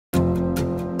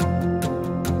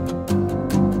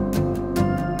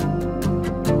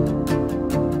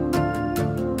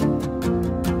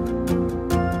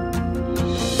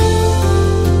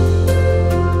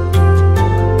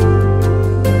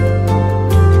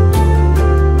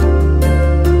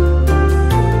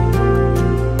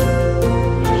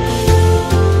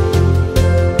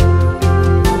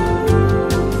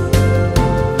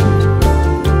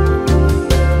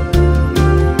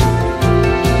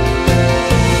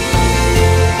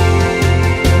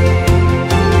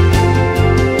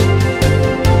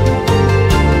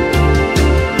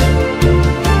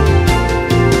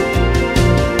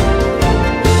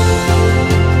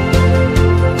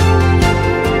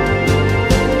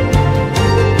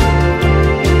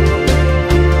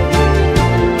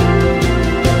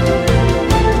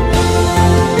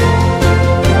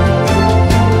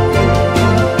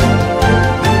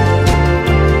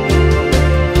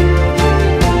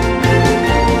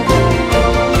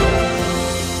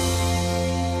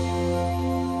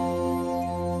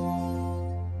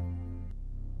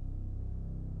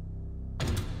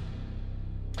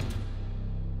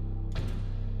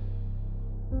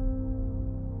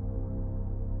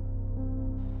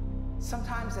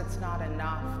Sometimes it's not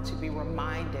enough to be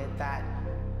reminded that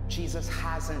Jesus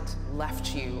hasn't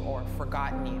left you or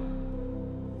forgotten you.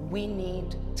 We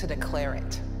need to declare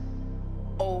it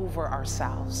over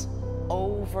ourselves,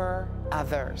 over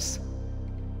others.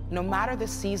 No matter the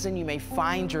season you may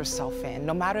find yourself in,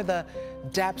 no matter the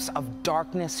depths of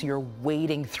darkness you're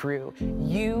wading through,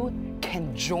 you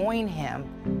can join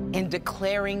him in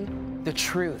declaring the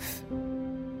truth.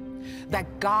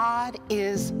 That God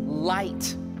is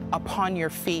light upon your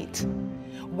feet,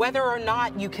 whether or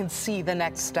not you can see the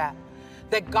next step.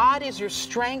 That God is your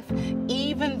strength,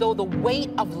 even though the weight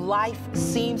of life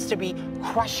seems to be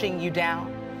crushing you down.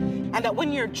 And that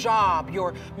when your job,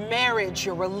 your marriage,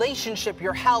 your relationship,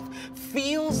 your health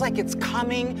feels like it's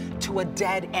coming to a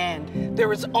dead end,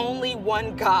 there is only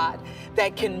one God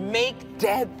that can make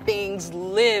dead things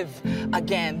live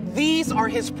again. These are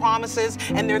his promises,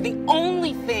 and they're the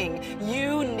only thing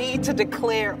you need to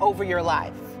declare over your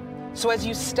life. So as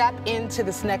you step into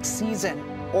this next season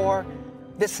or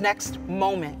this next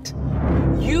moment,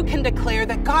 you can declare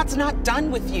that God's not done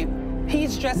with you.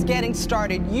 He's just getting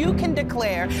started. You can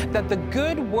declare that the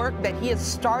good work that he has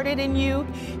started in you,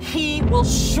 he will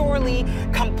surely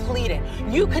complete it.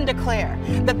 You can declare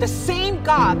that the same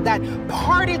God that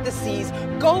parted the seas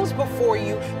goes before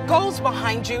you, goes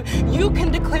behind you. You can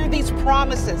declare these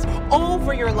promises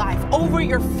over your life, over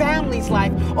your family's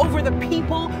life, over the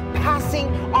people passing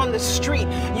on the street.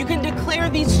 You can declare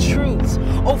these truths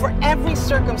over every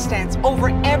circumstance, over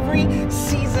every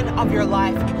season of your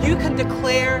life. You can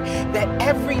declare that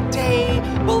every day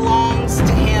belongs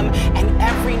to him and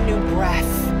every new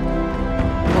breath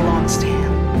belongs to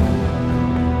him.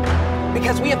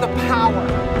 Because we have the power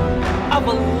of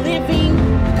a living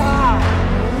God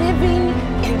living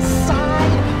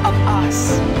inside of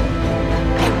us.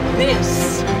 And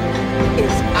this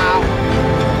is our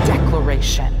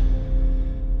declaration.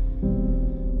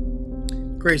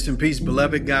 Grace and peace,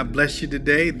 beloved. God bless you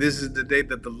today. This is the day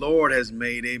that the Lord has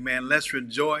made. Amen. Let's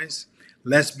rejoice.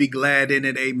 Let's be glad in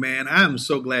it. Amen. I'm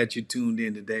so glad you tuned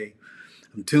in today.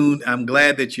 I'm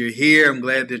glad that you're here. I'm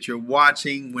glad that you're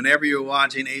watching. Whenever you're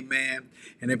watching, amen.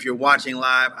 And if you're watching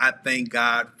live, I thank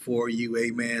God for you.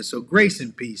 Amen. So grace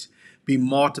and peace be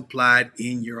multiplied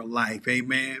in your life.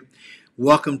 Amen.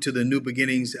 Welcome to the New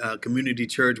Beginnings Community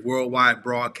Church Worldwide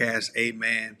broadcast.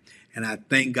 Amen. And I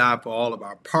thank God for all of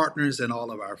our partners and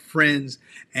all of our friends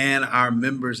and our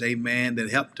members, amen,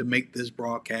 that help to make this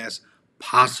broadcast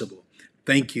possible.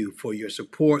 Thank you for your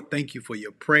support. Thank you for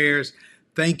your prayers.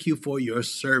 Thank you for your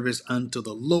service unto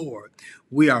the Lord.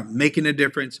 We are making a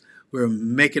difference. We're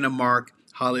making a mark,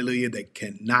 hallelujah, that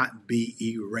cannot be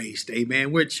erased.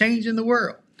 Amen. We're changing the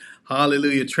world.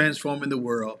 Hallelujah. Transforming the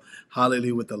world.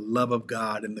 Hallelujah. With the love of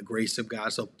God and the grace of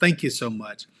God. So thank you so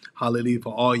much. Hallelujah.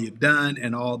 For all you've done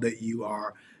and all that you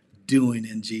are doing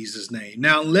in Jesus' name.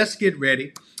 Now let's get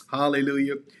ready.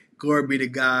 Hallelujah. Glory be to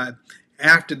God.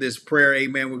 After this prayer,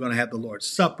 amen, we're going to have the Lord's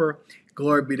Supper.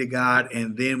 Glory be to God.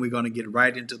 And then we're going to get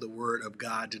right into the word of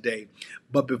God today.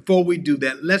 But before we do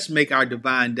that, let's make our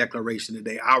divine declaration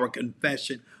today, our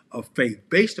confession of faith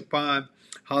based upon,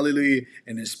 hallelujah,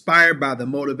 and inspired by the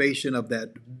motivation of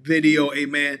that video,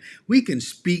 amen. We can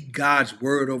speak God's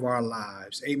word over our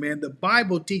lives, amen. The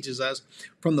Bible teaches us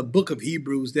from the book of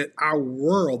Hebrews that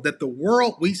the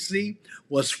world we see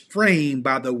was framed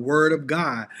by the word of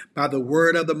God, by the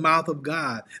word of the mouth of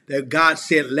God, that God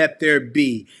said, let there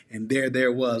be, and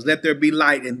there was. Let there be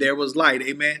light, and there was light,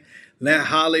 amen.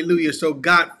 Hallelujah. So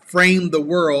God framed the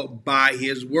world by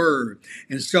his word.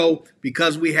 And so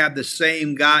because we have the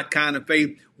same God kind of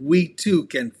faith, we too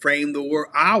can frame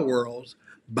our worlds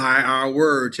by our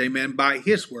words. Amen. By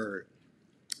his word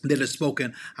that is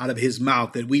spoken out of his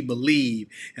mouth that we believe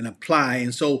and apply.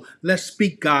 And so let's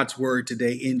speak God's word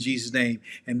today in Jesus' name.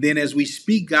 And then as we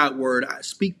speak God's word,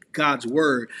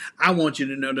 I want you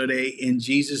to know today in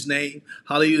Jesus' name,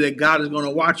 hallelujah, that God is going to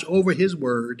watch over his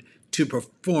word to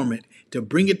perform it, to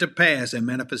bring it to pass and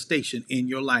manifestation in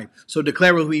your life. So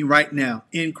declare with me right now,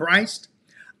 in Christ,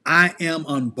 I am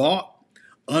unbought,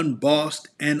 unbossed,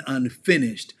 and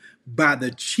unfinished by the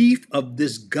chief of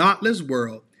this godless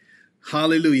world.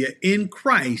 Hallelujah. In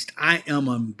Christ, I am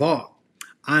unbought,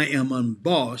 I am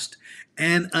unbossed,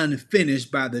 and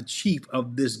unfinished by the chief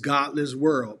of this godless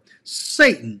world.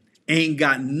 Satan ain't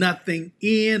got nothing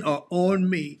in or on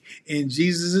me. In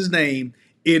Jesus' name,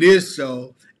 it is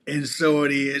so. And so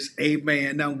it is.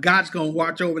 Amen. Now God's going to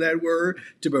watch over that word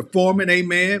to perform it.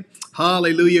 Amen.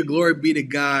 Hallelujah. Glory be to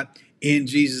God In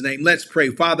Jesus' name, let's pray.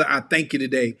 Father, I thank you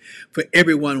today for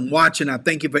everyone watching. I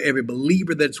thank you for every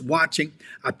believer that's watching.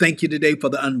 I thank you today for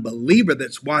the unbeliever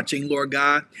that's watching, Lord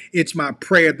God. It's my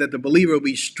prayer that the believer will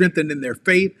be strengthened in their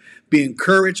faith, be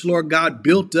encouraged, Lord God,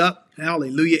 built up.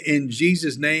 Hallelujah. In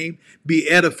Jesus' name, be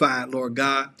edified, Lord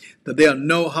God, that they'll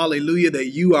know, hallelujah, that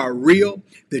you are real,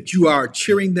 that you are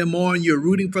cheering them on, you're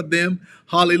rooting for them,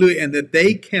 hallelujah, and that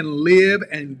they can live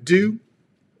and do,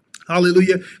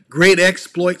 hallelujah, great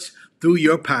exploits through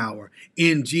your power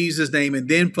in Jesus' name. And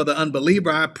then for the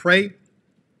unbeliever, I pray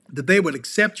that they would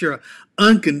accept your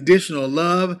unconditional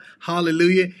love.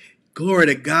 Hallelujah. Glory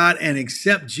to God, and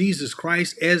accept Jesus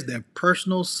Christ as their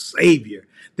personal Savior.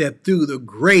 That through the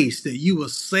grace that you will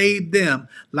save them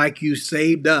like you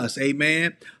saved us.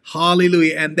 Amen.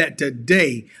 Hallelujah. And that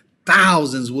today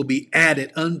thousands will be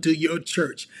added unto your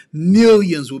church.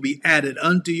 Millions will be added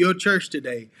unto your church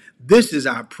today. This is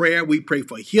our prayer. We pray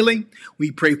for healing.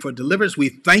 We pray for deliverance. We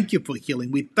thank you for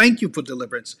healing. We thank you for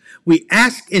deliverance. We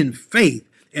ask in faith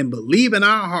and believe in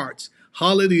our hearts,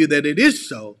 hallelujah, that it is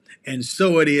so, and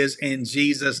so it is in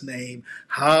Jesus' name.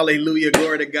 Hallelujah.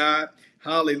 Glory to God.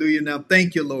 Hallelujah. Now,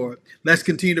 thank you, Lord. Let's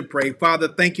continue to pray. Father,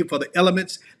 thank you for the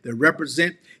elements that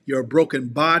represent your broken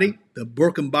body, the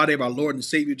broken body of our Lord and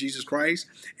Savior Jesus Christ,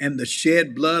 and the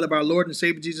shed blood of our Lord and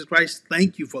Savior Jesus Christ.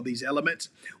 Thank you for these elements.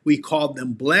 We call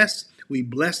them blessed. We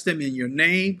bless them in your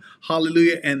name.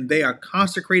 Hallelujah. And they are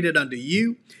consecrated unto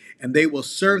you, and they will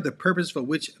serve the purpose for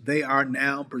which they are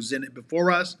now presented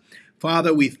before us.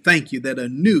 Father, we thank you that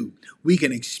anew we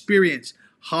can experience,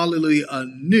 hallelujah,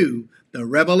 anew the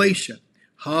revelation,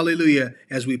 hallelujah,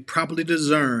 as we properly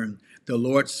discern the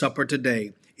Lord's Supper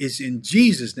today. It's in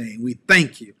Jesus' name we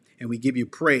thank you and we give you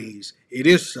praise. It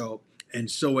is so, and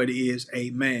so it is.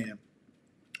 Amen.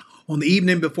 On the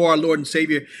evening before our Lord and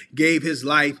Savior gave his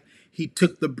life, he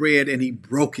took the bread and he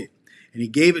broke it. And he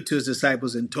gave it to his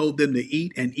disciples and told them to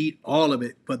eat and eat all of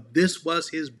it. But this was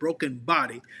his broken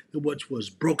body, which was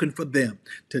broken for them.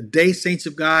 Today, saints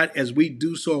of God, as we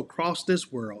do so across this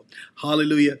world,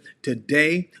 hallelujah,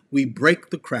 today we break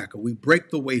the cracker, we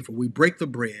break the wafer, we break the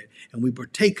bread, and we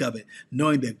partake of it,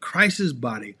 knowing that Christ's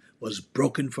body was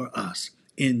broken for us.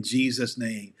 In Jesus'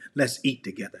 name, let's eat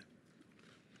together.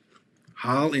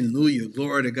 Hallelujah,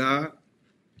 glory to God.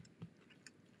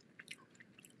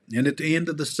 And at the end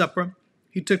of the supper,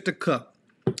 he took the cup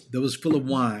that was full of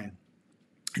wine,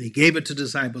 and he gave it to the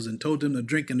disciples and told them to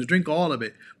drink, and to drink all of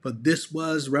it. For this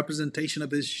was representation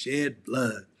of his shed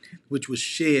blood, which was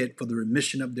shed for the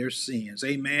remission of their sins.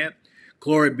 Amen.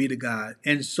 Glory be to God.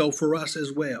 And so for us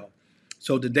as well.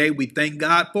 So today we thank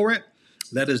God for it.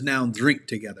 Let us now drink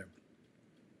together.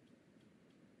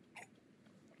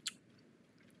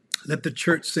 Let the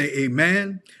church say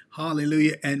amen.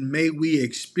 Hallelujah. And may we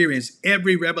experience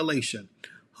every revelation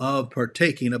of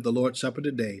partaking of the Lord's Supper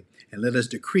today. And let us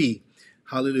decree,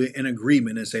 hallelujah, in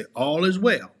agreement and say, all is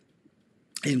well.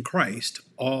 In Christ,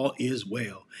 all is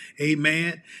well.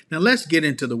 Amen. Now let's get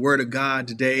into the word of God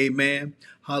today. Amen.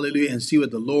 Hallelujah. And see what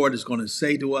the Lord is going to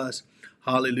say to us.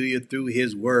 Hallelujah. Through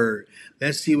his word.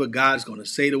 Let's see what God's going to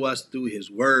say to us through his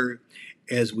word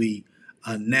as we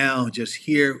now just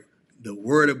hear the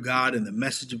word of God and the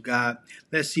message of God.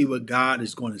 Let's see what God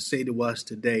is going to say to us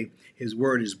today. His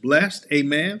word is blessed.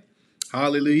 Amen.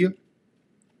 Hallelujah.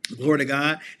 Glory to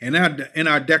God. And in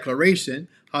our declaration,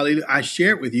 hallelujah, I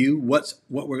shared with you what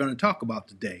we're going to talk about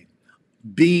today.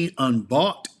 Being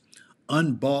unbought,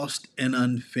 unbossed, and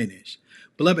unfinished.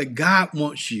 Beloved, God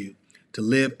wants you to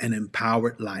live an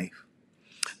empowered life.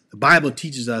 The Bible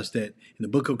teaches us that in the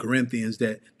book of Corinthians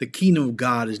that the kingdom of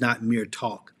God is not mere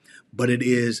talk, but it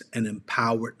is an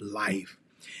empowered life.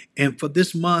 And for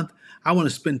this month, I want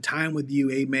to spend time with you,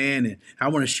 amen, and I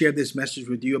want to share this message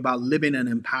with you about living an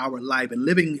empowered life and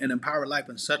living an empowered life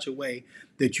in such a way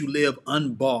that you live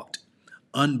unbought,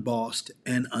 unbossed,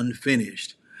 and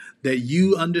unfinished. That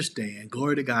you understand,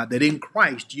 glory to God, that in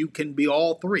Christ you can be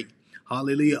all three.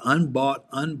 Hallelujah, unbought,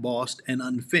 unbossed, and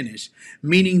unfinished,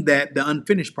 meaning that the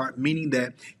unfinished part, meaning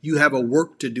that you have a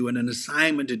work to do and an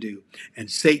assignment to do, and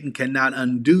Satan cannot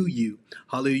undo you.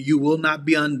 Hallelujah, you will not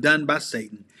be undone by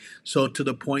Satan. So to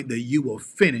the point that you will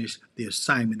finish the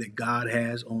assignment that God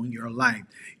has on your life.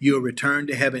 You'll return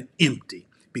to heaven empty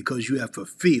because you have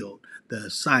fulfilled the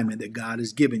assignment that God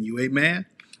has given you. Amen.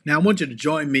 Now I want you to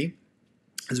join me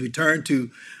as we turn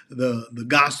to the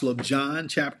Gospel of John,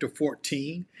 chapter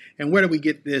 14. And where do we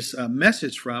get this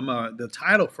message from, the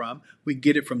title from? We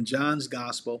get it from John's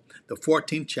Gospel, the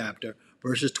 14th chapter,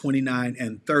 verses 29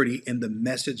 and 30 in the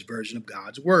Message version of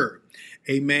God's Word.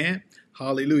 Amen.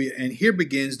 Hallelujah. And here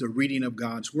begins the reading of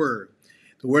God's Word.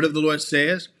 The Word of the Lord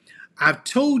says, I've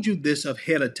told you this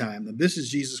ahead of time. Now, this is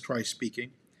Jesus Christ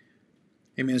speaking.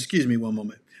 Amen. Excuse me one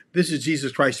moment. This is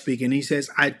Jesus Christ speaking. He says,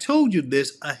 I told you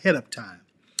this ahead of time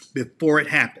before it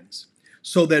happens,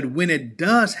 so that when it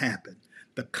does happen,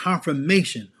 the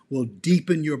confirmation will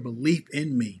deepen your belief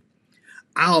in me.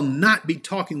 I'll not be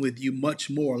talking with you much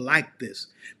more like this,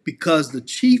 because the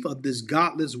chief of this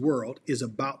godless world is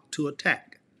about to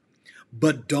attack.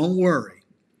 But don't worry.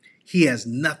 He has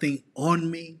nothing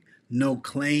on me, no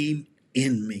claim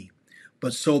in me.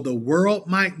 But so the world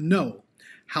might know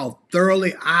how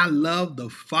thoroughly I love the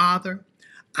Father,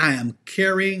 I am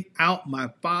carrying out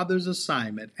my Father's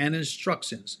assignment and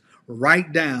instructions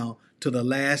right down to the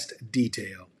last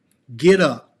detail. Get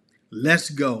up. Let's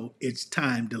go. It's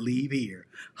time to leave here.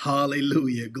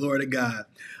 Hallelujah. Glory to God.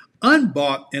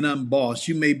 Unbought and unbossed,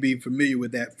 you may be familiar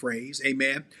with that phrase,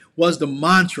 amen, was the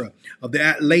mantra of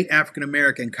the late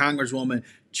African-American Congresswoman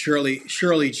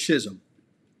Shirley Chisholm.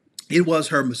 It was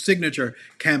her signature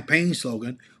campaign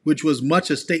slogan, which was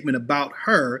much a statement about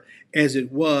her as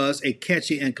it was a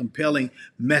catchy and compelling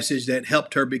message that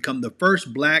helped her become the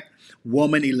first Black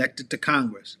woman elected to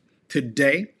Congress.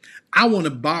 Today, I want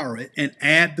to borrow it and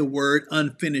add the word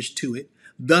unfinished to it,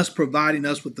 thus providing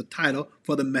us with the title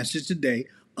for the message today,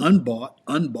 Unbought,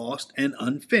 Unbossed, and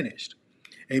Unfinished.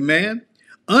 Amen.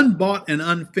 Unbought and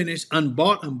unfinished,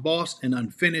 unbought, unbossed, and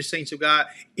unfinished, saints of God,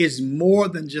 is more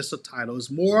than just a title. It's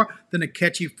more than a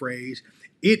catchy phrase.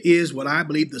 It is what I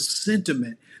believe the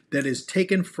sentiment that is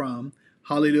taken from,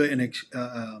 hallelujah,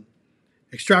 and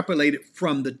extrapolated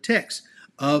from the text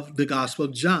of the Gospel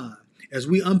of John. As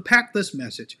we unpack this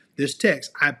message, this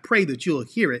text, I pray that you'll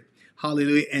hear it,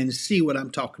 hallelujah, and see what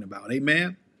I'm talking about.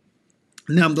 Amen.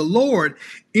 Now, the Lord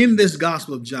in this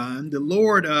Gospel of John, the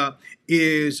Lord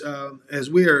is, as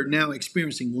we are now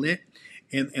experiencing Lent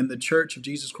in the Church of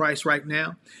Jesus Christ right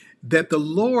now, that the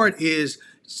Lord is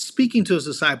speaking to his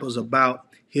disciples about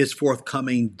his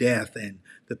forthcoming death and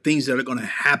the things that are going to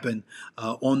happen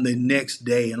on the next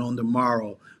day and on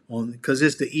tomorrow, because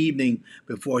it's the evening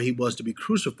before he was to be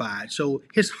crucified. So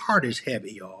his heart is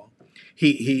heavy, y'all.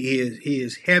 He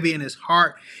is heavy in his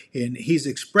heart, and he's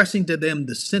expressing to them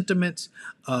the sentiments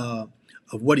of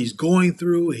what he's going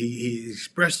through. He's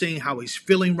expressing how he's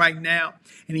feeling right now,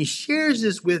 and he shares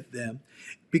this with them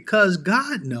because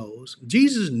God knows,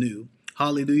 Jesus knew,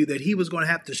 hallelujah, that he was going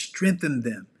to have to strengthen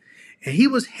them. And he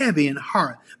was heavy in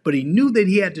heart, but he knew that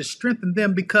he had to strengthen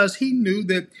them because he knew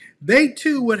that they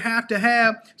too would have to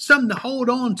have something to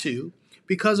hold on to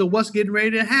because of what's getting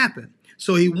ready to happen.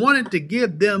 So he wanted to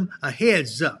give them a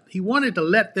heads up. He wanted to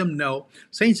let them know,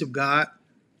 saints of God,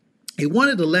 he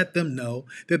wanted to let them know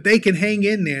that they can hang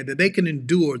in there, that they can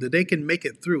endure, that they can make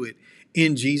it through it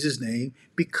in Jesus' name,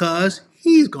 because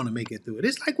he's going to make it through it.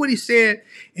 It's like what he said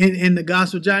in the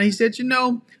Gospel of John. He said, you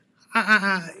know,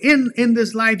 in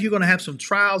this life, you're going to have some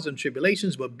trials and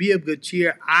tribulations, but be of good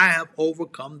cheer. I have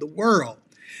overcome the world.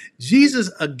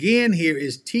 Jesus, again, here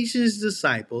is teaching his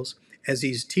disciples as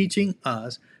he's teaching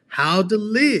us how to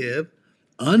live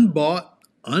unbought,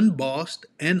 unbossed,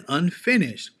 and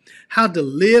unfinished. How to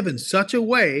live in such a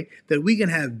way that we can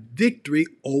have victory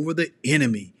over the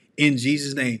enemy in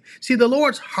Jesus' name. See, the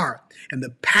Lord's heart and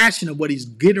the passion of what he's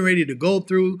getting ready to go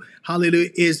through, hallelujah,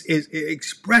 it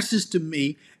expresses to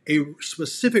me a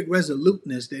specific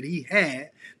resoluteness that he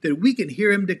had, that we can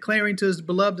hear him declaring to his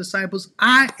beloved disciples,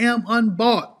 I am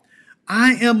unbought.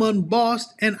 I am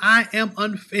unbossed and I am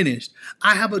unfinished.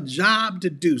 I have a job to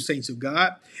do, saints of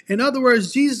God. In other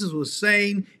words, Jesus was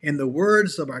saying, in the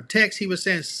words of our text, he was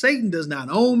saying, Satan does not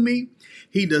own me.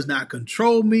 He does not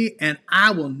control me, and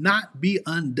I will not be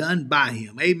undone by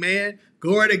him. Amen.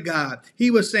 Glory to God.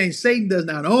 He was saying Satan does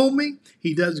not own me.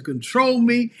 He doesn't control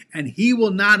me, and he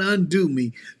will not undo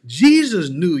me. Jesus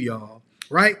knew, y'all,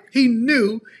 right? He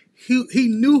knew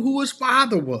who his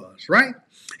Father was, right?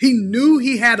 He knew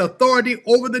he had authority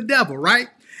over the devil, right?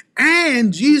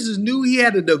 And Jesus knew he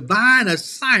had a divine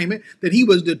assignment that he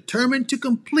was determined to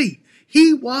complete.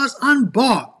 He was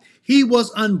unbought, he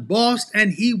was unbossed,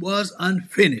 and he was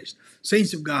unfinished.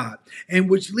 Saints of God. And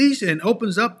which leads and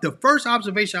opens up the first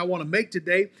observation I want to make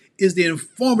today is the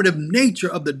informative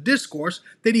nature of the discourse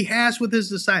that he has with his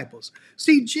disciples.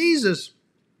 See, Jesus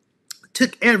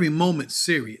took every moment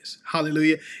serious.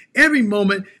 Hallelujah. Every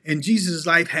moment in Jesus'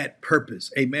 life had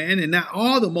purpose. Amen. And not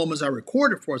all the moments are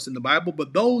recorded for us in the Bible,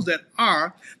 but those that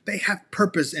are, they have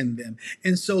purpose in them.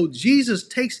 And so Jesus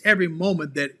takes every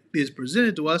moment that is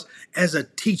presented to us as a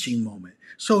teaching moment.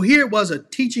 So here was a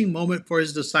teaching moment for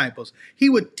his disciples. He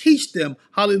would teach them,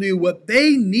 hallelujah, what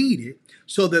they needed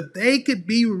so that they could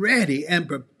be ready and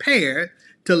prepared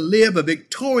to live a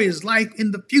victorious life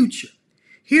in the future.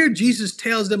 Here Jesus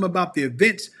tells them about the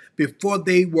events before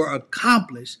they were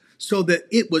accomplished so that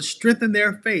it would strengthen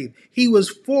their faith. He was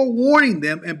forewarning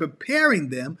them and preparing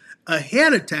them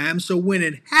ahead of time so when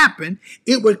it happened,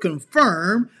 it would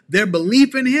confirm their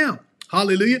belief in him.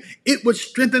 Hallelujah. It would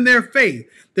strengthen their faith.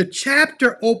 The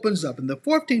chapter opens up, in the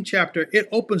 14th chapter, it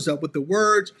opens up with the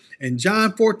words in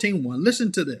John 14:1.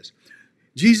 Listen to this.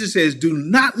 Jesus says, do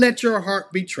not let your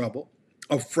heart be troubled,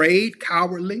 afraid,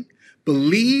 cowardly.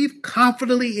 Believe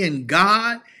confidently in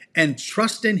God and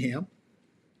trust in him.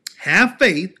 Have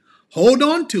faith, hold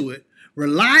on to it,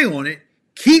 rely on it,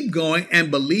 keep going, and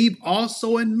believe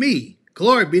also in me.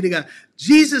 Glory be to God.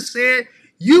 Jesus said,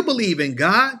 you believe in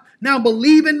God, now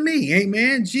believe in me.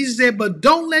 Amen. Jesus said, but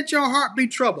don't let your heart be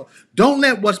troubled. Don't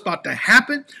let what's about to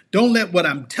happen, don't let what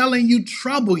I'm telling you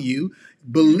trouble you.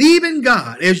 Believe in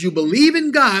God. As you believe in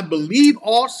God, believe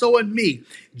also in me.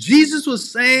 Jesus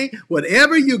was saying,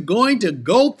 whatever you're going to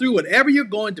go through, whatever you're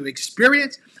going to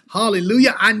experience,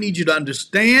 hallelujah, I need you to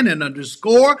understand and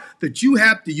underscore that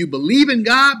you believe in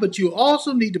God, but you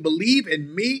also need to believe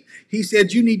in me. He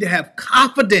said you need to have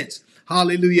confidence,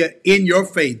 hallelujah, in your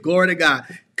faith. Glory to God.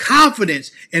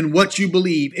 Confidence in what you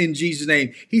believe in Jesus'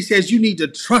 name. He says you need to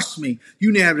trust me.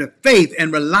 You need to have the faith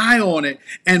and rely on it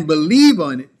and believe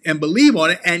on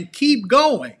it and keep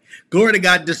going. Glory to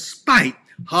God, despite,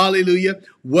 hallelujah,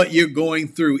 what you're going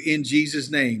through in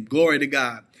Jesus' name. Glory to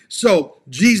God. So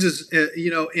Jesus,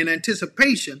 in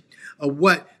anticipation of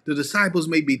what the disciples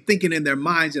may be thinking in their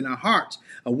minds and their hearts,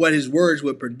 of what his words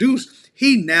would produce,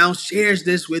 he now shares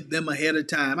this with them ahead of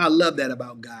time. I love that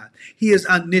about God. He is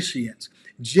omniscient.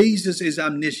 Jesus is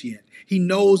omniscient. He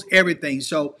knows everything.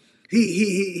 So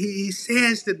he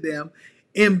says to them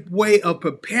in way of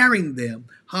preparing them,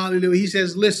 hallelujah. He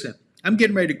says, listen, I'm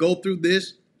getting ready to go through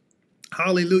this.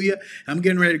 Hallelujah. I'm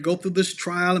getting ready to go through this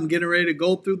trial. I'm getting ready to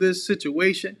go through this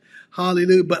situation.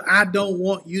 Hallelujah. But I don't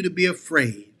want you to be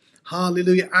afraid.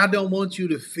 Hallelujah. I don't want you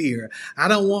to fear. I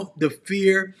don't want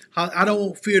fear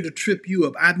to trip you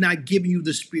up. I've not given you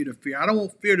the spirit of fear. I don't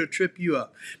want fear to trip you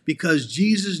up because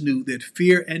Jesus knew that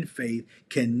fear and faith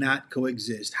cannot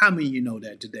coexist. How many of you know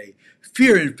that today?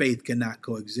 Fear and faith cannot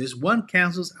coexist. One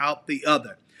cancels out the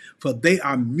other, for they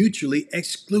are mutually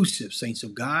exclusive, saints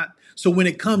of God. So when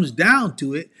it comes down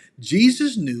to it,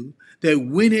 Jesus knew that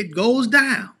when it goes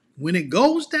down,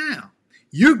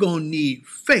 you're going to need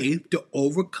faith to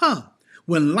overcome.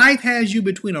 When life has you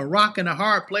between a rock and a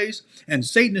hard place and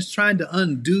Satan is trying to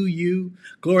undo you,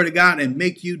 glory to God, and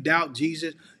make you doubt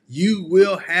Jesus, you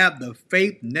will have the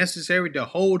faith necessary to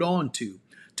hold on to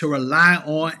rely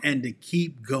on, and to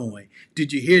keep going.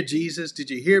 Did you hear Jesus? Did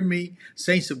you hear me,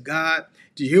 saints of God?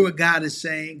 Do you hear what God is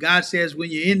saying? God says when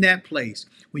you're in that place,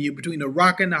 when you're between the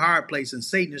rock and the hard place and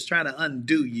Satan is trying to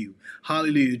undo you,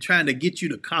 hallelujah, trying to get you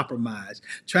to compromise,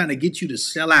 trying to get you to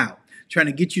sell out, trying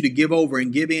to get you to give over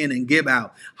and give in and give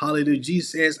out. Hallelujah.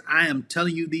 Jesus says, I am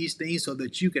telling you these things so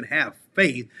that you can have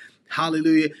faith,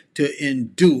 hallelujah, to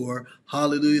endure,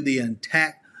 hallelujah, the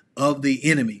attack of the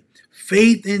enemy.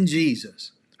 Faith in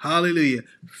Jesus. Hallelujah.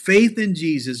 Faith in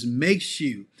Jesus makes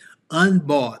you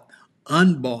unbought,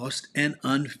 unbossed, and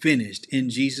unfinished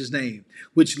in Jesus' name,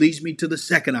 which leads me to the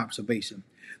second observation.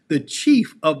 The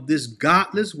chief of this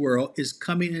godless world is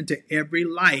coming into every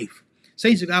life.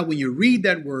 Saints of God, when you read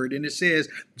that word and it says,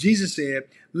 Jesus said,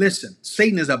 listen,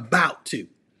 Satan is about to.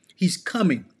 He's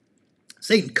coming.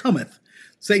 Satan cometh.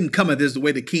 Satan cometh is the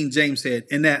way the King James said,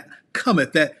 and that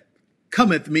cometh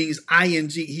means ing.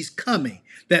 He's coming.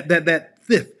 That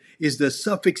fifth is the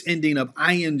suffix ending of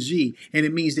ing, and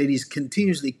it means that he's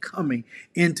continuously coming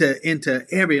into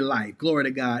every life. Glory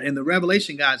to God. And the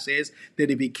Revelation, God says that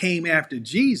if he came after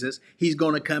Jesus, he's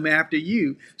going to come after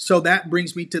you. So that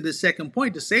brings me to the second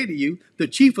point to say to you, the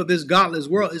chief of this godless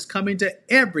world is coming to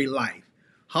every life.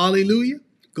 Hallelujah.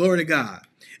 Glory to God.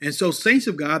 And so, saints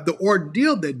of God, the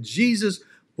ordeal that Jesus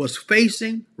was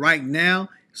facing right now,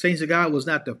 saints of God, was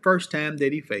not the first time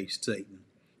that he faced Satan.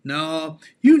 No,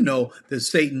 you know that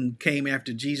Satan came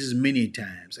after Jesus many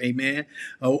times. Amen.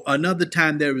 Another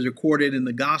time that was recorded in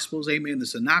the Gospels, amen, the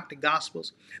Synoptic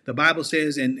Gospels. The Bible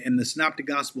says in the Synoptic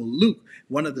Gospel, Luke,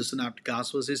 one of the Synoptic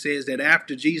Gospels, it says that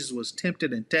after Jesus was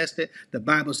tempted and tested, the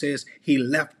Bible says he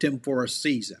left him for a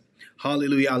season.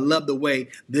 Hallelujah. I love the way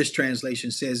this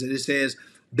translation says it. It says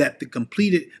that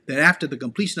after the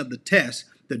completion of the test,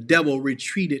 the devil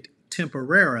retreated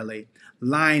temporarily,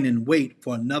 lying in wait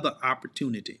for another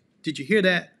opportunity. Did you hear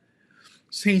that?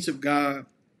 Saints of God,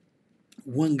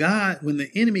 when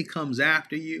the enemy comes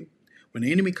after you, when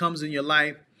the enemy comes in your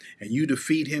life and you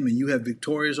defeat him and you have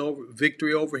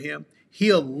victory over him,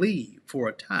 he'll leave for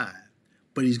a time,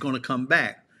 but he's going to come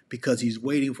back because he's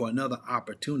waiting for another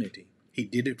opportunity. He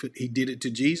did it to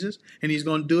Jesus, and he's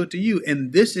going to do it to you.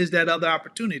 And this is that other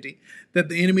opportunity that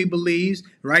the enemy believes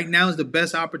right now is the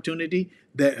best opportunity,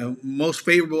 the most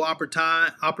favorable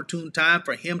opportune time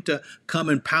for him to come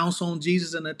and pounce on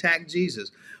Jesus and attack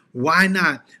Jesus. Why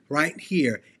not right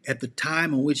here at the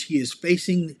time in which he is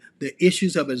facing the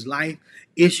issues of his life,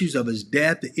 issues of his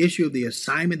death, the issue of the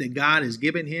assignment that God has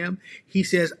given him? He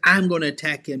says, I'm going to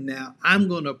attack him now. I'm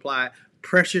going to apply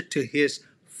pressure to his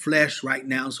flesh right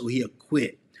now so he'll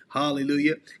quit.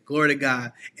 Hallelujah. Glory to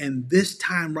God. And this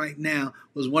time right now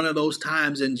was one of those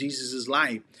times in Jesus'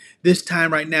 life. This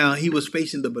time right now, he was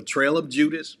facing the betrayal of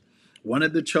Judas, one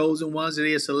of the chosen ones that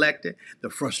he had selected, the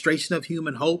frustration of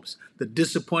human hopes, the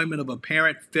disappointment of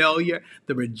apparent failure,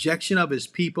 the rejection of his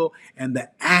people, and the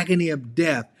agony of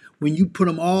death. When you put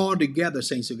them all together,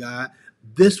 saints of God,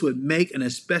 this would make an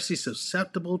especially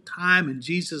susceptible time in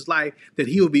Jesus' life that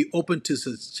he would be open to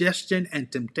suggestion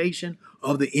and temptation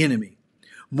of the enemy.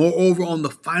 Moreover, on the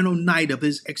final night of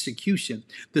his execution,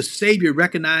 the Savior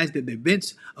recognized that the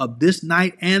events of this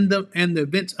night and the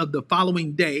events of the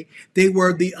following day, they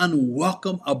were the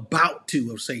unwelcome about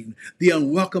to of Satan, the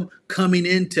unwelcome coming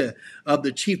into of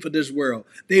the chief of this world.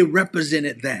 They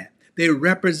represented that. They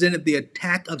represented the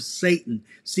attack of Satan.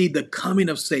 See, the coming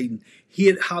of Satan.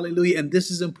 Hallelujah. And this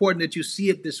is important that you see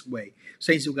it this way,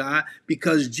 saints of God,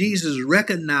 because Jesus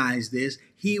recognized this.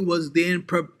 He was then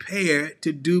prepared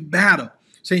to do battle.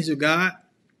 Saints of God,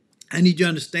 I need you to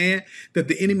understand that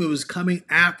the enemy was coming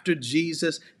after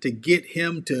Jesus to get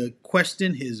him to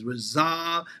question his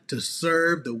resolve to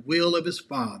serve the will of his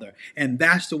Father. And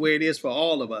that's the way it is for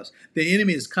all of us. The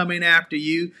enemy is coming after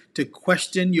you to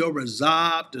question your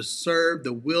resolve to serve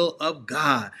the will of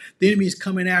God. The enemy is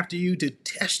coming after you to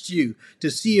test you, to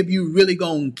see if you really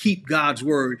going to keep God's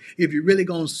word, if you're really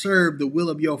going to serve the will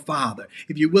of your Father,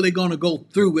 if you're really going to go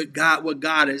through with God, what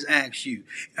God has asked you.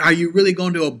 Are you really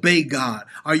going to obey God?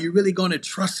 Are you really going to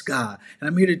trust God? And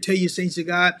I'm here to tell you, saints of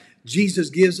God, Jesus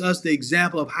gives us the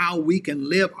example of how we can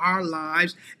live our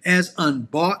lives as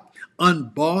unbought,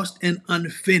 unbossed, and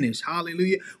unfinished.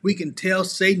 Hallelujah. We can tell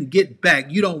Satan, get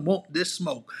back. You don't want this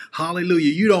smoke.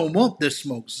 Hallelujah. You don't want this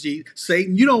smoke. See,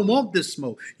 Satan, you don't want this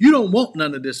smoke. You don't want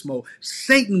none of this smoke.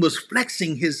 Satan was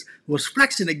flexing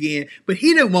again, but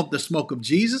he didn't want the smoke of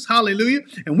Jesus. Hallelujah.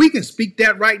 And we can speak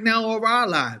that right now over our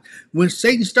lives. When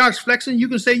Satan starts flexing, you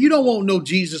can say, you don't want no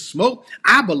Jesus smoke.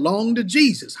 I belong to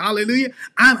Jesus. Hallelujah.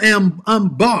 I am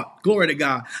unbought. Glory to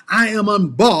God. I am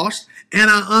unbossed and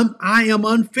I am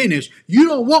unfinished. You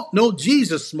don't want no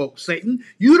Jesus smoke, Satan.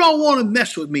 You don't want to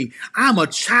mess with me. I'm a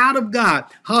child of God.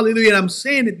 Hallelujah. And I'm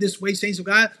saying it this way, saints of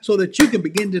God, so that you can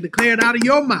begin to declare it out of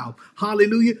your mouth.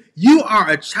 Hallelujah. You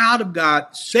are a child of God.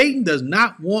 Satan does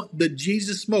not want the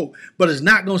Jesus smoke, but it's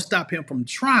not going to stop him from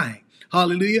trying.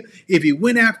 Hallelujah. If he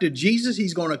went after Jesus,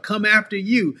 he's going to come after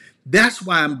you. That's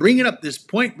why I'm bringing up this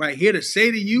point right here to say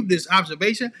to you, this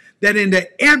observation, that into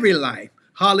every life,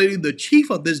 hallelujah, the chief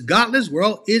of this godless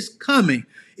world is coming.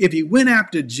 If he went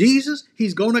after Jesus,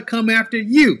 he's going to come after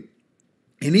you.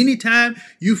 And anytime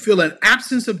you feel an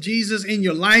absence of Jesus in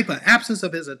your life, an absence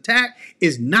of his attack,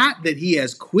 is not that he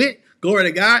has quit. Glory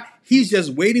to God. He's just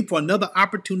waiting for another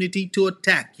opportunity to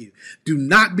attack you. Do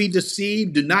not be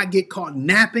deceived. Do not get caught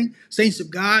napping. Saints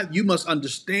of God, you must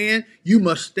understand. You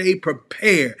must stay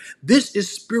prepared. This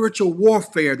is spiritual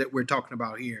warfare that we're talking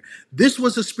about here. This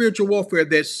was a spiritual warfare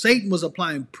that Satan was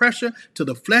applying pressure to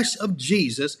the flesh of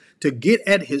Jesus to get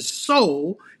at his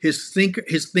soul, his thinker,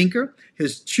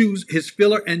 his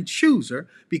filler and chooser,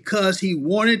 because he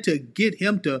wanted to get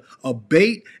him to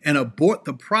abate and abort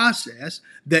the process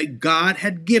that God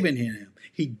had given him.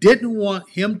 He didn't want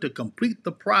him to complete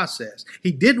the process.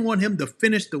 He didn't want him to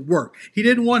finish the work. He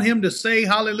didn't want him to say,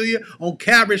 hallelujah, on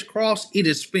Calvary's cross, it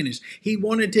is finished. He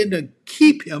wanted him to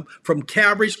keep him from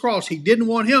Calvary's cross. He didn't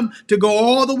want him to go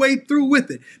all the way through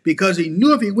with it, because he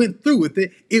knew if he went through with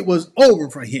it, it was over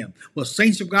for him. Well,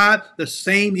 saints of God, the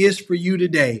same is for you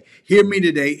today. Hear me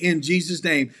today in Jesus'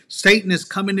 name. Satan is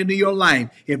coming into your life.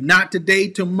 If not today,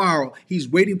 tomorrow. He's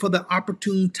waiting for the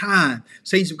opportune time,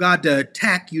 saints of God, to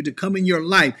attack you, to come in your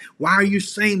life. Why are you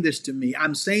saying this to me?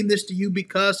 I'm saying this to you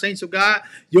because, saints of God,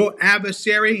 your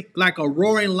adversary, like a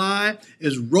roaring lion,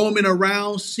 is roaming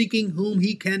around seeking whom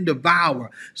he can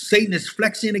devour. Satan is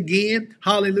flexing again.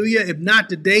 Hallelujah. If not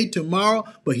today, tomorrow,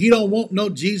 but he don't want no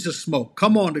Jesus smoke.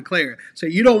 Come on, declare it. Say,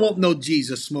 you don't want no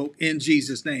Jesus smoke in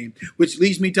Jesus' name. Which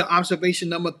leads me to observation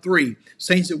number 3.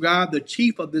 Saints of God, the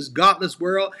chief of this godless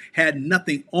world had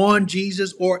nothing on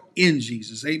Jesus or in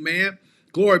Jesus. Amen.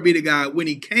 Glory be to God. When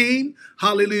he came,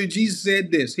 hallelujah, Jesus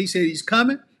said this. He said he's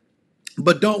coming,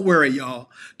 But don't worry, y'all.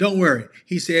 Don't worry.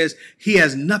 He says, he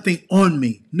has nothing on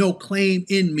me, no claim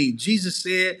in me. Jesus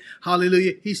said,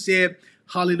 hallelujah. He said,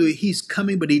 hallelujah, he's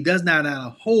coming, but he does not have a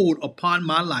hold upon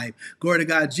my life. Glory to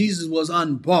God. Jesus was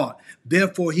unbought.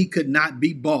 Therefore, he could not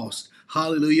be bossed.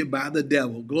 Hallelujah, by the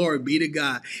devil. Glory be to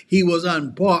God. He was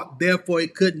unbought, therefore he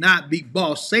could not be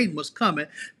bossed. Satan was coming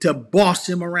to boss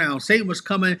him around. Satan was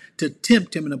coming to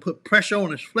tempt him and to put pressure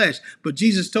on his flesh. But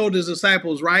Jesus told his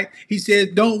disciples, right? He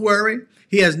said, don't worry.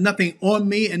 He has nothing on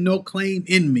me and no claim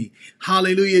in me.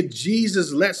 Hallelujah.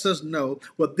 Jesus lets us know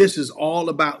what this is all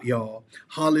about, y'all.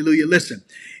 Hallelujah. Listen,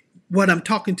 what I'm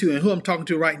talking to and who I'm talking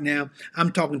to right now,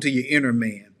 I'm talking to your inner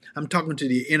man. I'm talking to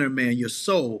the inner man, your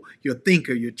soul, your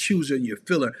thinker, your chooser, and your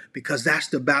filler, because that's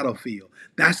the battlefield.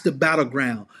 That's the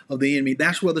battleground of the enemy.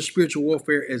 That's where the spiritual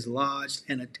warfare is lodged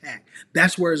and attacked.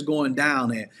 That's where it's going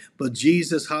down at. But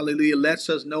Jesus, hallelujah, lets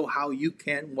us know how you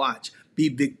can watch, be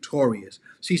victorious.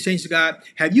 See, saints of God,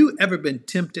 have you ever been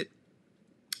tempted?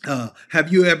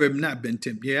 Have you ever not been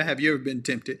tempted? Yeah, have you ever been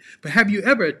tempted? But have you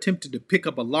ever attempted to pick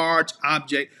up a large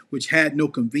object which had no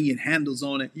convenient handles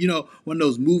on it? You know, one of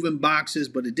those moving boxes,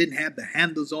 but it didn't have the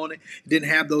handles on it. It didn't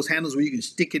have those handles where you can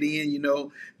stick it in. You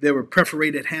know, there were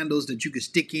perforated handles that you could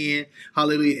stick in,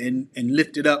 hallelujah, and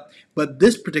lift it up. But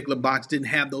this particular box didn't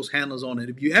have those handles on it.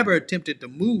 If you ever attempted to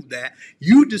move that,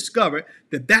 you discovered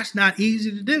that that's not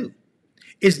easy to do.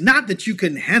 It's not that you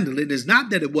couldn't handle it. It's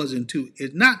not that it wasn't too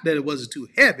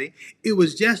heavy. It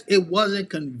was just, it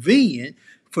wasn't convenient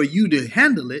for you to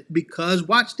handle it because,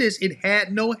 watch this, it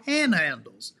had no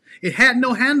handles. It had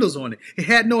no handles on it. It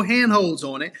had no handholds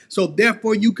on it. So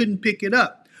therefore you couldn't pick it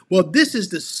up. Well, this is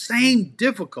the same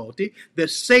difficulty that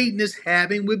Satan is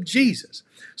having with Jesus.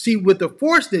 See, with the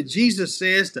force that Jesus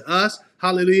says to us,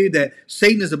 hallelujah, that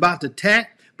Satan is about to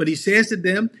attack, but he says to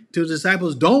them, to his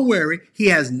disciples, don't worry, he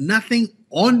has nothing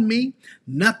on me,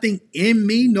 nothing in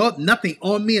me, nothing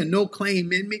on me and no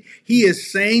claim in me. He is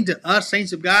saying to us,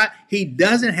 saints of God, he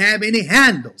doesn't have any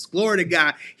handles. Glory to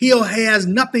God. He has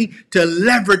nothing to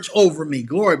leverage over me.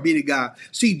 Glory be to God.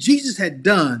 See, Jesus had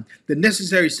done the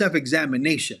necessary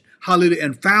self-examination. Hallelujah.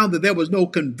 And found that there was no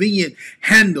convenient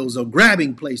handles or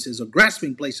grabbing places or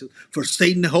grasping places for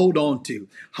Satan to hold on to.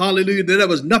 Hallelujah. That there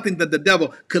was nothing that the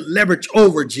devil could leverage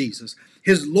over Jesus.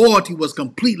 His loyalty was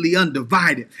completely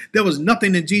undivided. There was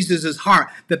nothing in Jesus' heart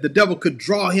that the devil could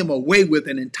draw him away with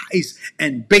and entice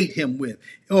and bait him with.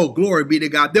 Oh, glory be to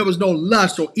God. There was no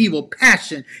lust or evil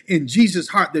passion in Jesus'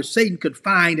 heart that Satan could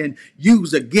find and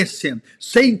use against him.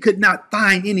 Satan could not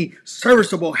find any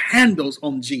serviceable handles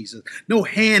on Jesus. No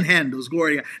handles,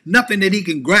 glory to God. Nothing that he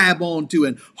can grab onto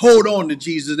and hold on to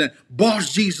Jesus and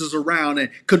boss Jesus around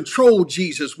and control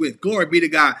Jesus with. Glory be to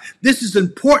God. This is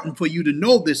important for you to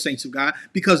know this, saints of God,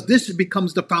 because this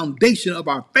becomes the foundation of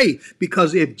our faith.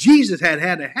 Because if Jesus had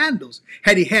handles,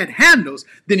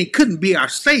 then he couldn't be our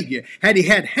Savior. Had he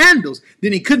had handles,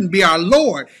 then he couldn't be our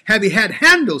Lord. Had he had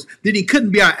handles, then he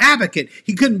couldn't be our advocate.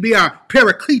 He couldn't be our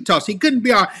Parakletos. He couldn't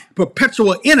be our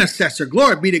perpetual intercessor.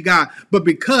 Glory be to God. But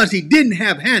because he didn't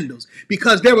have handles,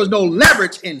 because there was no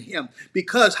leverage in him,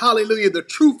 because, hallelujah, the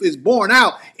truth is borne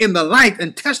out in the life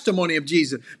and testimony of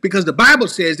Jesus, because the Bible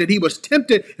says that he was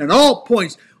tempted in all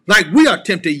points like we are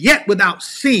tempted, yet without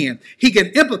sin. He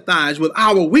can empathize with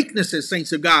our weaknesses,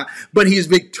 saints of God, but he is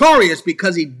victorious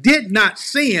because he did not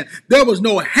sin. There was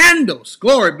no handles,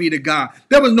 glory be to God.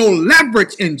 There was no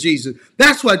leverage in Jesus.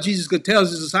 That's why Jesus could tell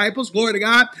his disciples, glory to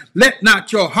God, let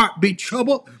not your heart be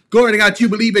troubled. Glory to God, you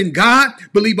believe in God,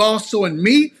 believe also in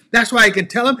me. That's why he can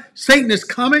tell him, Satan is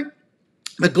coming.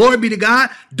 But glory be to God,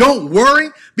 don't worry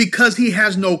because he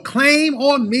has no claim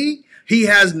on me. He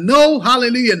has no,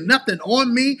 hallelujah, nothing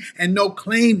on me and no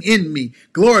claim in me.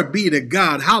 Glory be to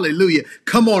God. Hallelujah.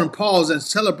 Come on, pause and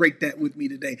celebrate that with me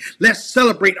today. Let's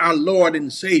celebrate our Lord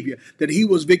and Savior, that he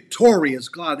was victorious.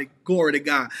 God, glory to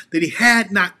God. That he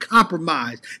had not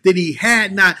compromised. That he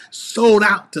had not sold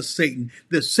out to Satan.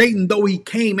 That Satan, though he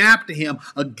came after him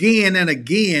again and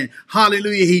again,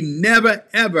 hallelujah, he never,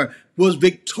 ever was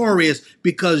victorious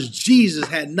because Jesus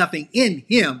had nothing in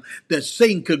him that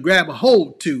Satan could grab a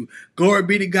hold to. Glory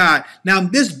be to God. Now,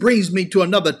 this brings me to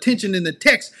another tension in the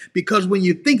text, because when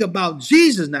you think about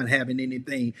Jesus not having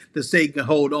anything that Satan can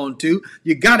hold on to,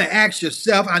 you got to ask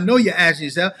yourself, I know you're asking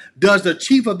yourself, does the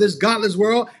chief of this godless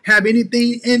world have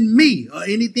anything in me or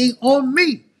anything on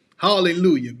me?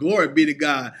 Hallelujah. Glory be to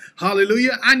God.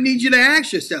 Hallelujah. I need you to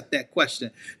ask yourself that question.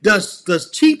 Does the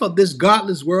chief of this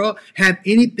godless world have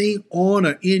anything on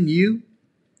or in you?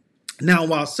 Now,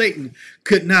 while Satan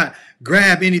could not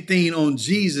grab anything on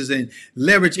Jesus and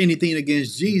leverage anything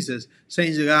against Jesus,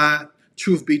 saints of God,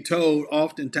 truth be told,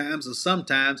 oftentimes or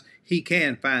sometimes he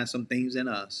can find some things in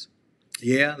us.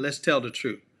 Yeah, let's tell the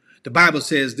truth. The Bible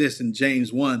says this in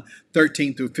James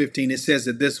 1:13-15. It says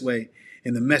it this way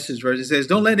in the Message version. It says,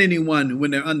 don't let anyone, when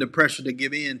they're under pressure to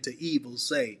give in to evil,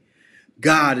 say,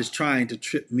 God is trying to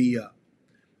trip me up.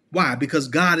 Why? Because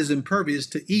God is impervious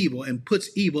to evil and puts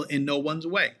evil in no one's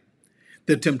way.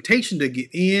 The temptation to give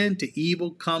in to evil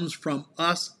comes from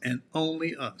us and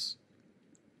only us.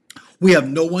 We have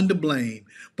no one to blame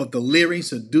but the leering,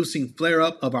 seducing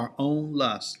flare-up of our own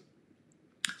lust.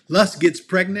 Lust gets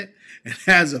pregnant and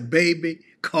has a baby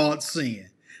called sin.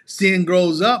 Sin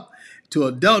grows up to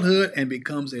adulthood and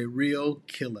becomes a real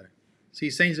killer. See,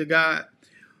 saints of God,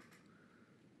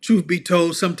 truth be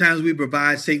told, sometimes we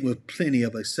provide Satan with plenty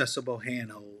of accessible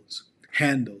handles,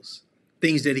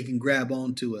 things that he can grab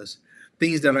onto us,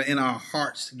 things that are in our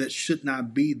hearts that should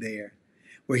not be there,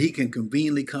 where he can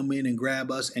conveniently come in and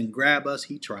grab us,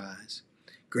 he tries.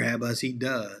 Grab us, he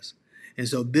does. And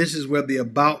so this is where the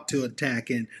about to attack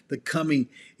and the coming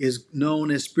is known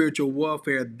as spiritual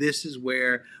warfare. This is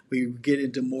where we get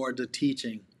into more of the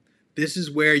teaching. This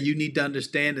is where you need to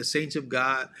understand the saints of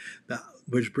God,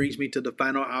 which brings me to the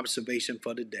final observation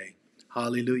for the day.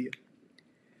 Hallelujah.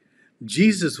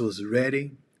 Jesus was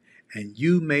ready, and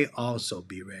you may also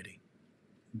be ready.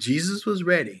 Jesus was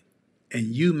ready, and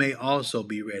you may also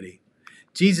be ready.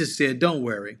 Jesus said, don't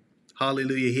worry.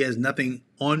 Hallelujah. He has nothing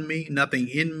on me, nothing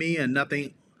in me, and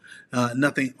nothing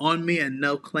on me and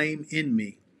no claim in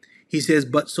me. He says,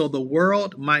 but so the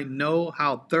world might know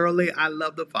how thoroughly I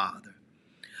love the Father,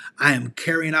 I am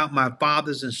carrying out my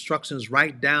Father's instructions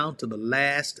right down to the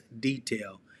last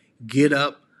detail. Get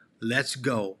up, let's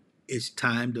go. It's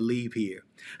time to leave here.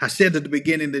 I said at the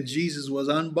beginning that Jesus was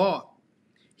unbought.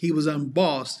 He was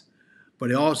unbossed,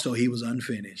 but also he was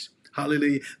unfinished.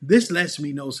 Hallelujah. This lets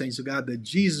me know, saints of God, that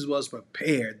Jesus was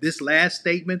prepared. This last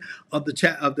statement of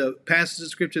the passage of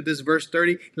scripture, this verse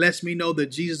 30, lets me know that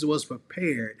Jesus was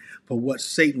prepared for what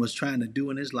Satan was trying to do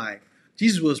in his life.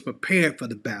 Jesus was prepared for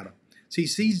the battle. See,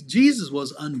 Jesus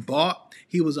was unbought,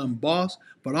 he was unbossed,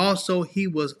 but also he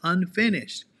was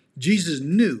unfinished. Jesus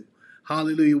knew,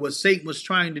 hallelujah, what Satan was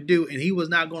trying to do, and he was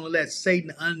not going to let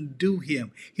Satan undo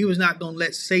him. He was not going to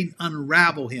let Satan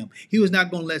unravel him. He was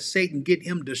not going to let Satan get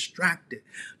him distracted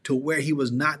to where he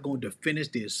was not going to finish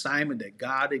the assignment that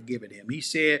God had given him. He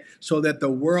said, so that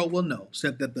the world will know,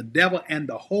 so that the devil and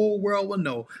the whole world will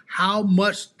know how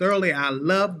much thoroughly I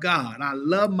love God. I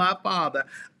love my Father.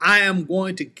 I am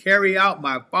going to carry out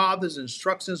my Father's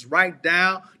instructions right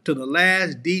down to the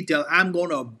last detail. I'm going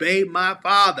to obey my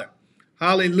Father.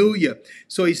 Hallelujah.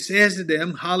 So he says to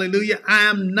them, hallelujah, I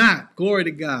am not, glory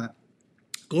to God.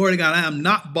 Glory to God, I am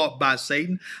not bought by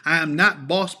Satan. I am not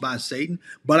bossed by Satan,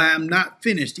 but I am not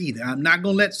finished either. I'm not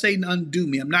going to let Satan undo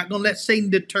me. I'm not going to let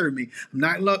Satan deter me. I'm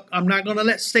not going to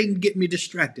let Satan get me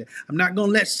distracted. I'm not going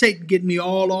to let Satan get me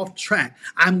all off track.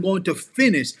 I'm going to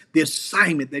finish the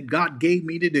assignment that God gave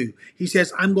me to do. He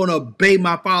says, I'm going to obey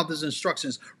my Father's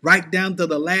instructions right down to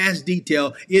the last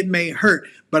detail. It may hurt,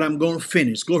 but I'm going to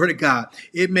finish. Glory to God.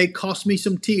 It may cost me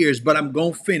some tears, but I'm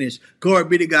going to finish. Glory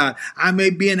be to God. I may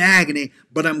be in agony,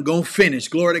 but I'm going to finish.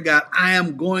 Glory to God. I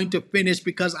am going to finish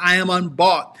because I am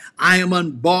unbought. I am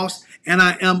unbossed and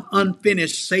I am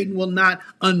unfinished. Satan will not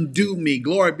undo me.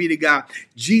 Glory be to God.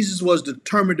 Jesus was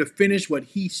determined to finish what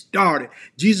he started.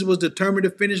 Jesus was determined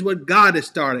to finish what God has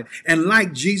started. And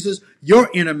like Jesus, your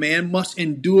inner man must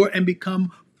endure and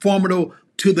become formidable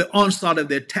to the onslaught of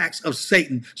the attacks of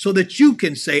Satan so that you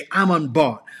can say, I'm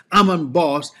unbought, I'm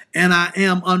unbossed, and I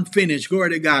am unfinished. Glory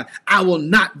to God. I will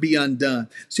not be undone.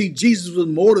 See, Jesus was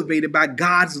motivated by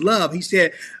God's love. He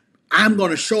said, I'm going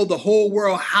to show the whole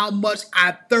world how much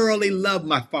I thoroughly love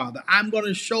my Father. I'm going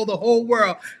to show the whole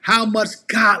world how much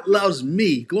God loves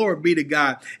me. Glory be to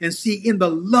God. And see, in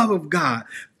the love of God,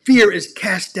 fear is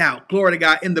cast out. Glory to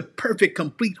God. In the perfect,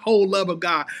 complete, whole love of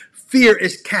God, fear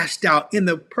is cast out. In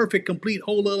the perfect, complete,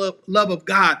 whole love of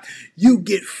God, you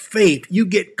get faith. You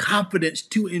get confidence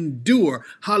to endure.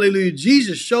 Hallelujah.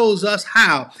 Jesus shows us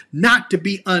how not to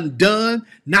be undone,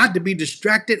 not to be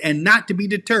distracted, and not to be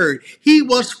deterred. He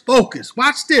was focused.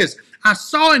 Watch this. I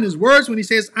saw in his words when he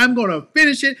says, I'm going to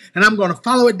finish it and I'm going to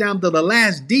follow it down to the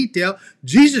last detail.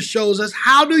 Jesus shows us,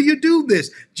 how do you do this?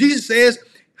 Jesus says,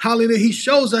 hallelujah, he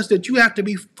shows us that you have to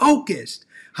be focused.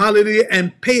 Hallelujah.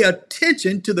 And pay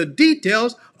attention to the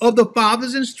details of the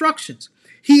Father's instructions.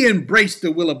 He embraced the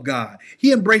will of God.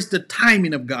 He embraced the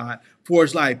timing of God for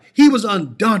his life. He was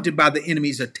undaunted by the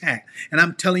enemy's attack. And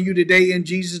I'm telling you today in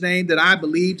Jesus' name that I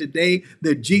believe today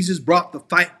that Jesus brought the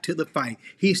fight to the fight.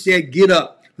 He said, get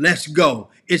up. Let's go.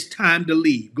 It's time to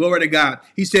leave. Glory to God.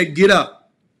 He said, get up.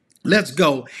 Let's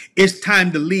go. It's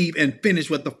time to leave and finish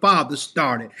what the Father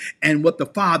started and what the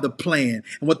Father planned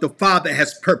and what the Father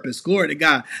has purposed. Glory to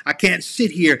God. I can't sit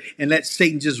here and let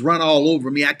Satan just run all over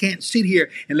me. I can't sit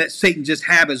here and let Satan just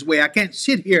have his way. I can't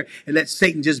sit here and let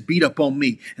Satan just beat up on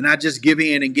me and I just give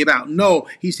in and give out. No,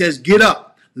 he says, get up.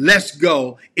 Let's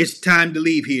go. It's time to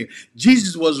leave here.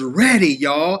 Jesus was ready,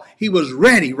 y'all. He was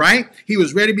ready, right? He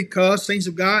was ready because, saints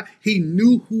of God, he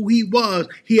knew who he was.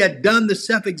 He had done the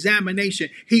self-examination.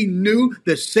 He knew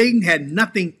that Satan had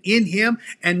nothing in him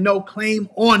and no claim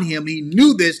on him. He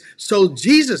knew this. So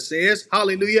Jesus says,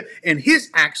 hallelujah, in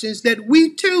his actions that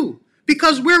we too,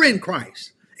 because we're in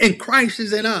Christ and Christ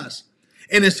is in us.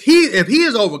 And if he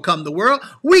has overcome the world,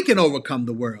 we can overcome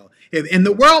the world. And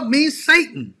the world means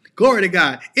Satan. Glory to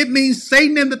God. It means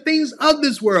Satan and the things of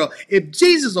this world. If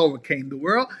Jesus overcame the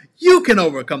world, you can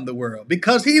overcome the world.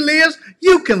 Because he lives,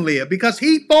 you can live. Because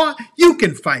he fought, you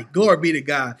can fight. Glory be to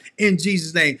God in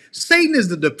Jesus' name. Satan is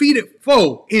the defeated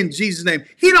foe in Jesus' name.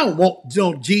 He don't want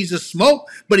no Jesus smoke,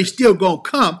 but he's still going to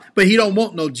come, but he don't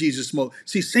want no Jesus smoke.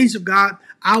 See, saints of God,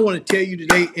 I want to tell you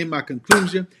today in my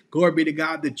conclusion, glory be to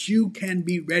God, that you can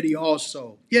be ready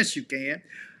also. Yes, you can.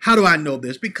 How do I know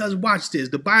this? Because watch this.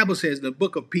 The Bible says in the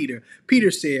book of Peter, Peter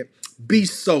said, be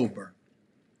sober,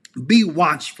 be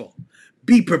watchful,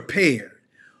 be prepared,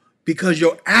 because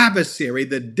your adversary,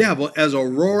 the devil, as a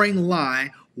roaring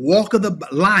lion, walketh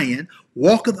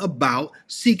about,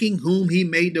 seeking whom he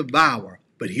may devour.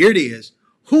 But here it is,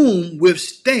 whom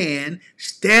withstand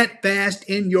steadfast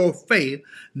in your faith,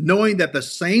 knowing that the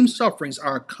same sufferings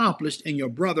are accomplished in your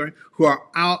brethren who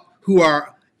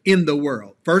are in the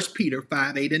world. 1 Peter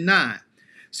 5, 8, and 9.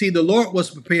 See, the Lord was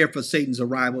prepared for Satan's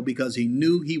arrival because he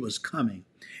knew he was coming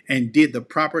and did the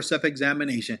proper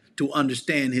self-examination to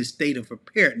understand his state of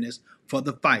preparedness for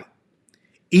the fight.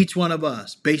 Each one of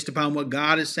us, based upon what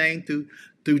God is saying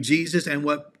through Jesus and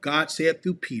what God said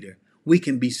through Peter, we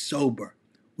can be sober.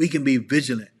 We can be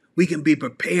vigilant. We can be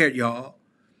prepared, y'all.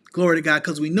 Glory to God,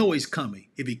 because we know he's coming.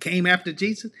 If he came after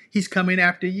Jesus, he's coming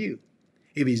after you.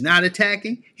 If he's not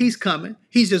attacking, he's coming.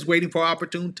 He's just waiting for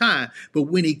opportune time. But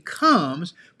when he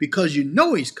comes, because you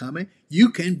know he's coming,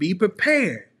 you can be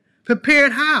prepared.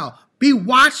 Prepared how? Be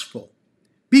watchful.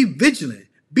 Be vigilant.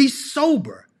 Be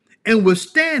sober. And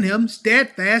withstand him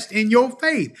steadfast in your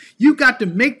faith. You got to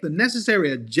make the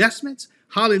necessary adjustments,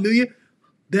 hallelujah,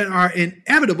 that are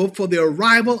inevitable for the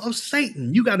arrival of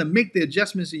Satan. You got to make the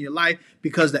adjustments in your life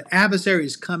because the adversary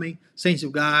is coming, saints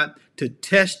of God, to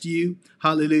test you,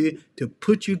 hallelujah, to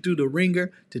put you through the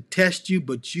ringer, to test you,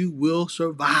 but you will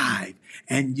survive.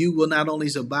 And you will not only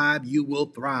survive, you will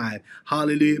thrive.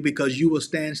 Hallelujah, because you will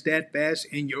stand steadfast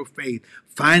in your faith.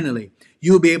 Finally,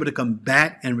 you'll be able to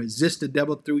combat and resist the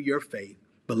devil through your faith,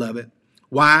 beloved.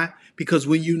 Why? Because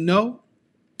when you know,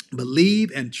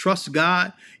 believe, and trust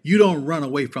God, you don't run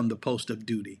away from the post of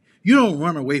duty. You don't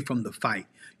run away from the fight.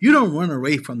 You don't run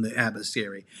away from the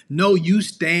adversary. No, you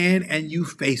stand and you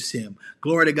face him.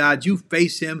 Glory to God. You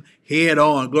face him head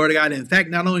on. Glory to God. In fact,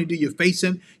 not only do you face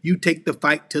him, you take the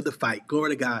fight to the fight.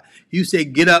 Glory to God. You say,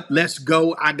 get up, let's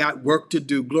go. I got work to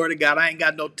do. Glory to God. I ain't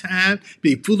got no time to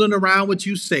be fooling around with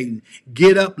you, Satan.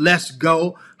 Get up, let's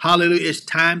go. Hallelujah. It's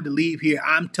time to leave here.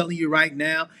 I'm telling you right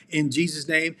now, in Jesus'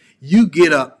 name, you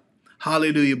get up.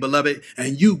 Hallelujah, beloved.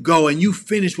 And you go and you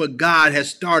finish what God has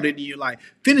started in your life.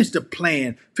 Finish the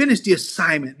plan. Finish the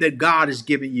assignment that God has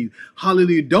given you.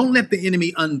 Hallelujah. Don't let the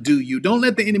enemy undo you. Don't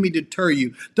let the enemy deter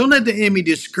you. Don't let the enemy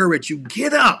discourage you.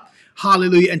 Get up.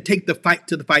 Hallelujah. And take the fight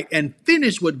to the fight and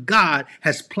finish what God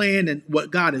has planned and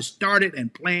what God has started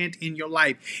and planned in your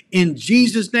life. In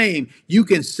Jesus' name, you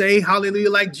can say, hallelujah,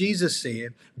 like Jesus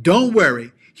said, don't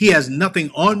worry. He has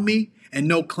nothing on me and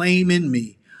no claim in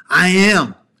me. I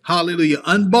am, hallelujah,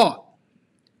 unbought.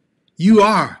 You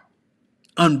are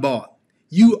unbought.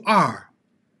 You are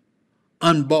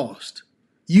unbossed.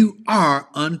 You are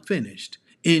unfinished.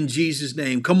 In Jesus'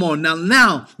 name. Come on.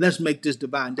 Now let's make this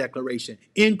divine declaration.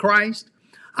 In Christ,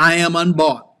 I am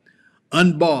unbought,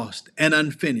 unbossed, and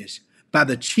unfinished by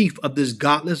the chief of this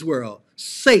godless world.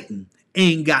 Satan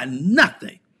ain't got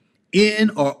nothing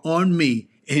in or on me.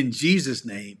 In Jesus'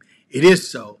 name. It is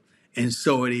so, and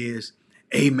so it is.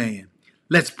 Amen.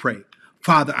 Let's pray.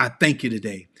 Father, I thank you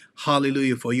today.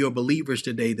 Hallelujah, for your believers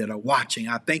today that are watching.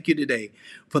 I thank you today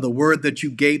for the word that you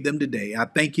gave them today. I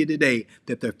thank you today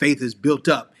that their faith is built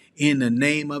up in the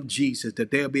name of Jesus,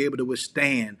 that they'll be able to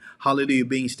withstand, hallelujah,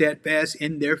 being steadfast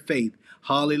in their faith,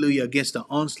 hallelujah, against the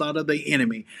onslaught of the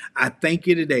enemy. I thank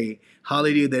you today,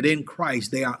 hallelujah, that in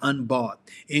Christ they are unbought.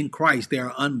 In Christ they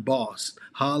are unbossed.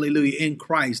 Hallelujah. In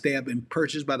Christ they have been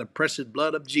purchased by the precious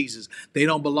blood of Jesus. They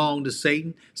don't belong to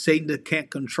Satan. Satan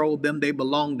can't control them. They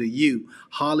belong to you.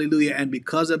 Hallelujah. And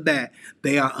because of that,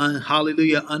 they are,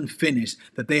 hallelujah, unfinished,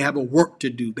 that they have a work to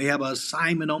do. They have an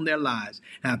assignment on their lives.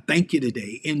 And I thank you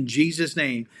today in Jesus'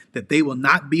 name that they will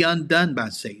not be undone by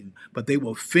Satan, but they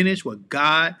will finish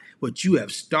what you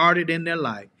have started in their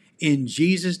life. In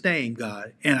Jesus' name,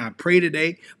 God. And I pray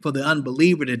today for the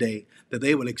unbeliever today that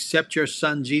they will accept your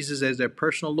son Jesus as their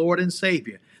personal Lord and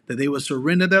Savior, that they will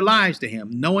surrender their lives to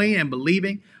him, knowing and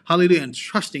believing, hallelujah, and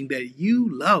trusting that you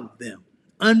love them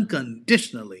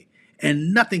unconditionally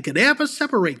and nothing could ever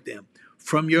separate them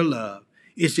from your love.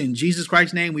 It's in Jesus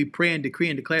Christ's name we pray and decree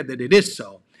and declare that it is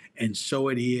so, and so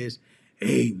it is.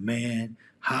 Amen.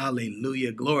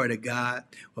 Hallelujah. Glory to God.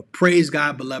 Well, praise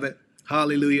God, beloved.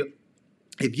 Hallelujah.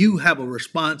 If you have a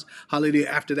response, hallelujah,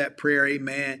 after that prayer,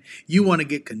 amen, you want to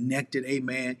get connected,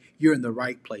 amen, you're in the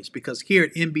right place. Because here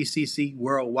at NBCC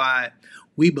Worldwide,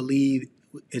 we believe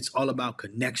it's all about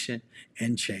connection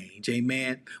and change,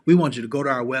 amen. We want you to go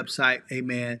to our website,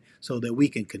 amen, so that we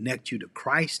can connect you to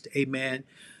Christ, amen,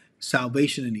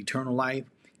 salvation and eternal life,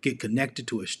 get connected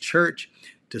to his church,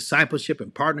 discipleship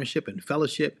and partnership and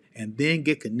fellowship, and then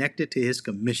get connected to his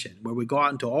commission, where we go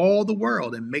out into all the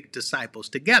world and make disciples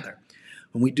together.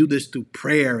 And we do this through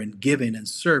prayer and giving and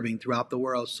serving throughout the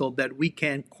world so that we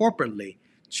can corporately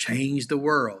change the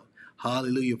world.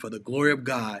 Hallelujah. For the glory of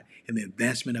God and the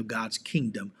advancement of God's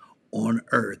kingdom on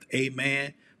earth.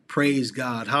 Amen. Praise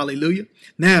God. Hallelujah.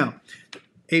 Now,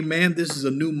 amen. This is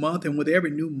a new month. And with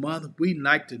every new month, we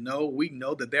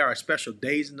know that there are special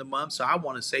days in the month. So I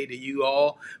want to say to you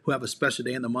all who have a special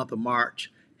day in the month of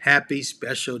March, happy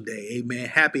special day. Amen.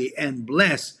 Happy and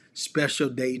blessed special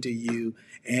day to you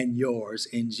and yours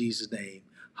in Jesus' name.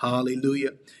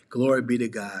 Hallelujah. Glory be to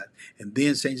God. And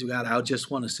then, saints of God, I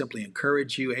just want to simply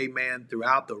encourage you, amen,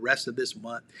 throughout the rest of this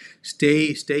month.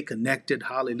 Stay connected.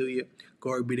 Hallelujah.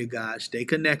 Glory be to God. Stay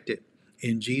connected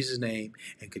in Jesus' name,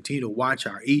 and continue to watch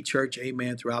our e-church,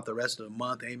 amen, throughout the rest of the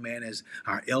month, amen, as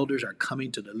our elders are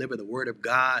coming to deliver the word of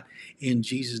God in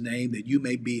Jesus' name, that you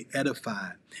may be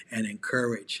edified and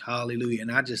encouraged. Hallelujah.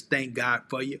 And I just thank God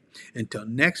for you. Until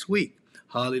next week,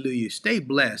 hallelujah, stay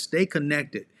blessed, stay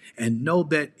connected, and know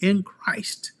that in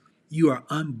Christ you are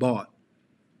unbought,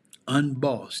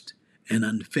 unbossed, and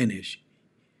unfinished.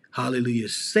 Hallelujah.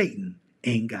 Satan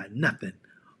ain't got nothing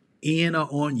in or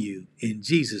on you. In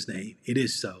Jesus' name, it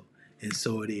is so, and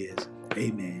so it is.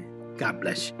 Amen. God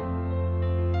bless you.